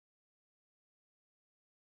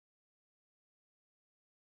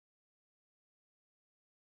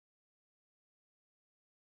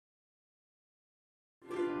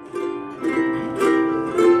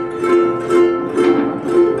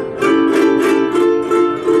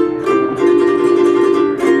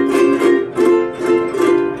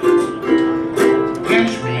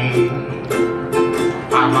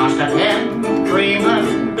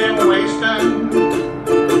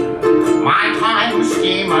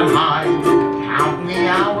feeling high, count the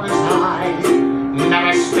hours high,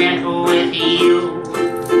 never spent with you.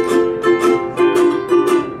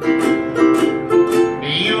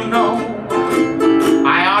 You know,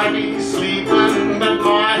 I ought to be sleeping, but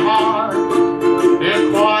my heart is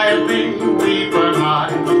quietly weeping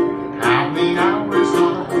high, count the hours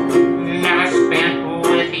high, never spent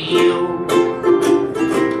with you.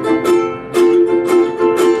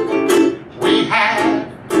 We had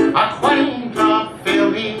a quaint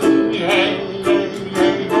affiliation,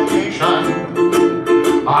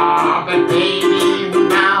 but baby,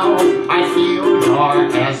 now I feel your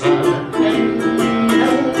hesitation.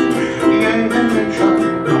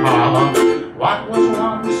 What was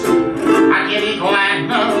once a giddy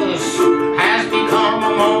gladness has become a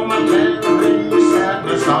momentary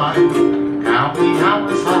sadness. I count the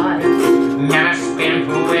hours high, never spent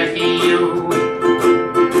with you.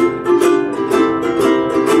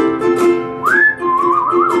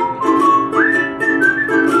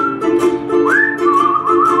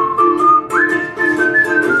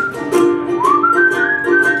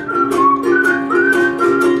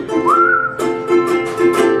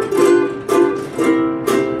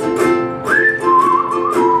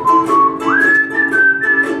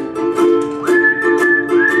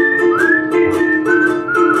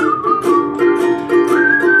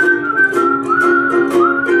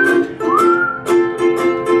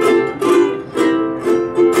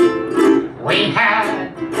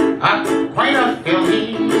 Quite a affiliation,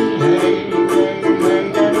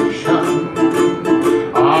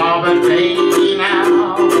 oh, but baby,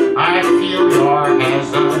 now I feel your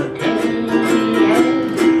hesitation.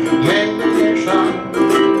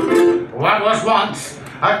 What was once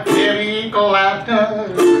a giddy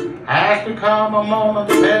gladness has become a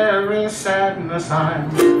momentary sadness. I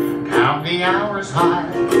count the hours high,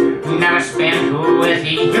 never spent with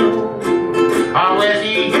you, or with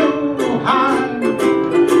you high.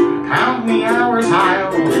 Count the hours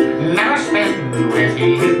I'll never spend with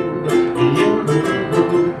you.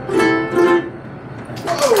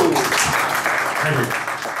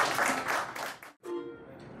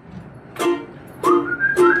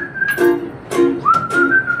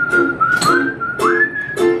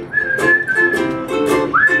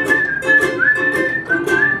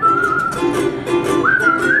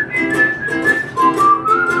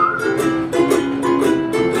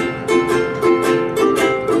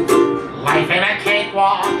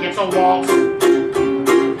 It's a waltz,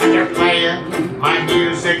 and they're playing my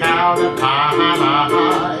music out of time.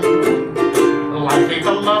 Life ain't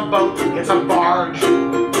a love boat, it's a barge,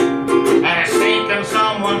 and it's sinking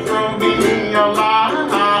someone through me alive.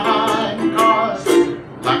 Cause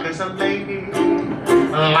luck is a lady,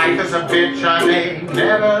 life is a bitch. I may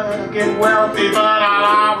never get wealthy, but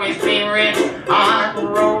I'll always be rich. I'm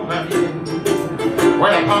rolling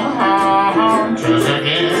with the punches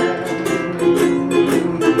again.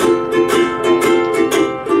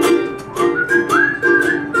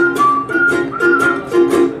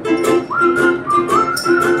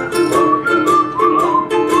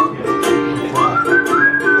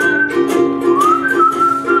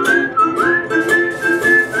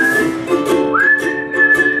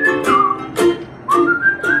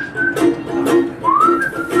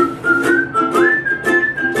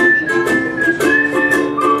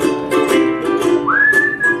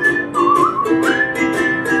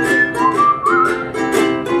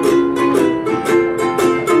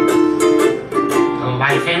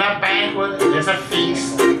 Life in a banquet is a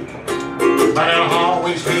feast, but it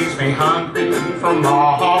always leaves me hungry for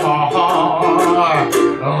more.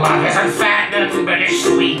 Life isn't fattening, but it's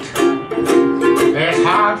sweet. It's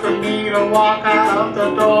hard for me to walk out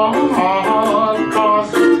the door,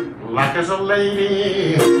 cause life is a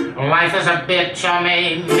lady, life is a bitch. I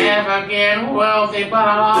may never get wealthy, but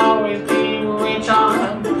I'll always be rich.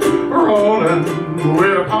 I'm rolling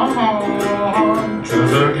with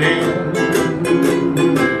punches again.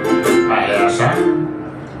 Yes, sir.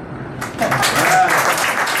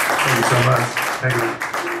 Thank you so much. Thank you.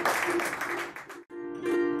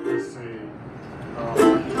 Let's see.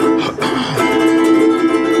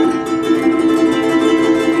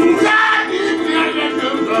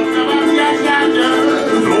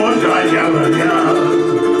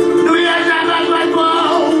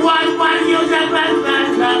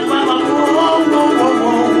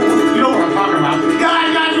 You know what I'm talking about.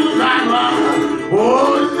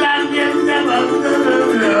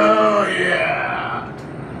 Oh, yeah.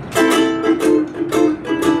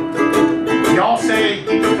 Y'all say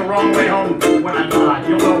he took the wrong way home when I died.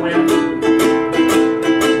 You'll know when.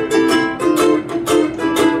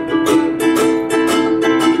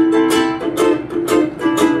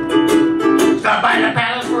 Stop by the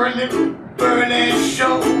palace for for a little burlesque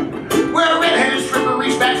show, where a red-headed stripper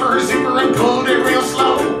reached back for her zipper and pulled it real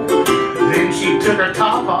slow. Then she took her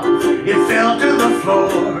top off, it fell to the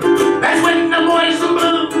floor. That's when the boys in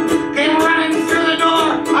blue came running through the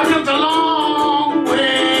door. I took the long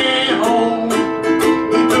way home.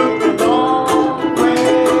 He took the long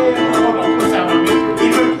way home. Don't put that on me. He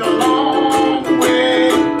took the long way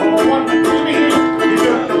home. He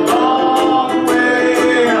took the long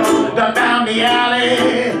way home. Down the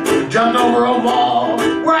alley, jumped over a wall,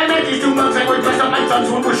 where I met these two nuns that were dressed up like thugs.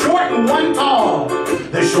 One was short and one tall.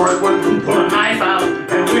 The short one pulled a knife out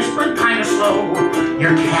and whispered kinda slow,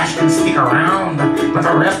 "Your cash can stick around, but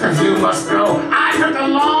the rest of you must go." I took a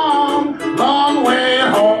long, long way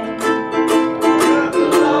home. He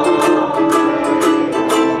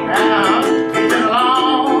took a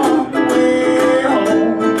long way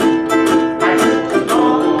home. I took a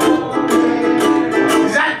long way home.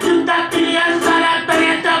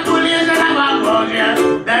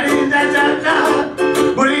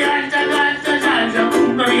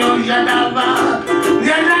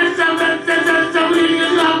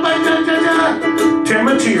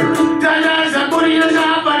 Timothy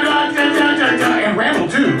and Randall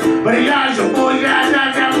too. But he has a boy,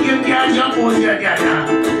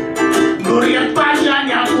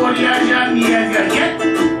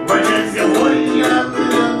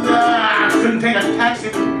 I couldn't take a taxi.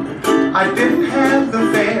 I didn't have the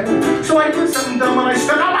fare, so I did something dumb and I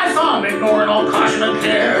stuck out my thumb, ignoring all caution and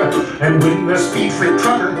care. And when the speed freak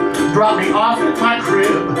trucker dropped me off at my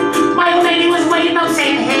crib, my old lady was waiting up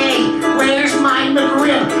saying, "Hey, where's my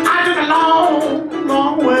McRib?" I took a long,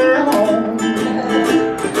 long way home.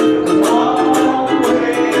 Long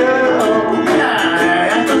way home.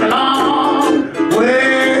 Yeah, I took a long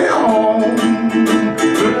way home.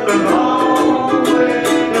 Took a long way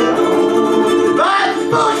home.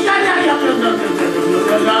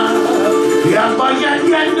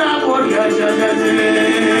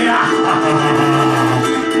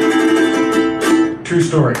 True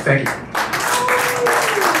story. Thank you.